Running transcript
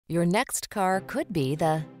Your next car could be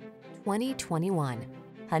the 2021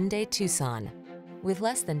 Hyundai Tucson. With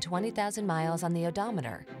less than 20,000 miles on the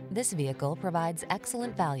odometer, this vehicle provides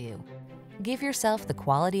excellent value. Give yourself the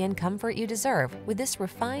quality and comfort you deserve with this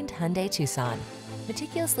refined Hyundai Tucson.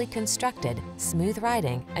 Meticulously constructed, smooth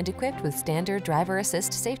riding, and equipped with standard driver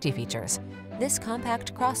assist safety features, this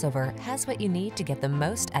compact crossover has what you need to get the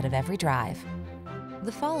most out of every drive.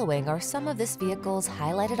 The following are some of this vehicle's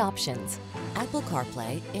highlighted options: Apple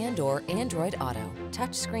CarPlay and/or Android Auto,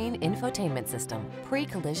 touchscreen infotainment system,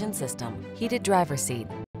 pre-collision system, heated driver's seat,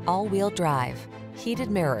 all-wheel drive, heated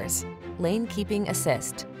mirrors, lane keeping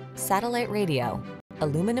assist, satellite radio,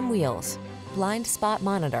 aluminum wheels, blind spot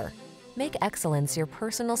monitor. Make excellence your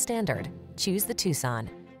personal standard. Choose the Tucson.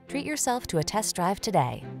 Treat yourself to a test drive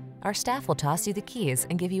today. Our staff will toss you the keys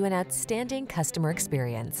and give you an outstanding customer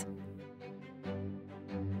experience.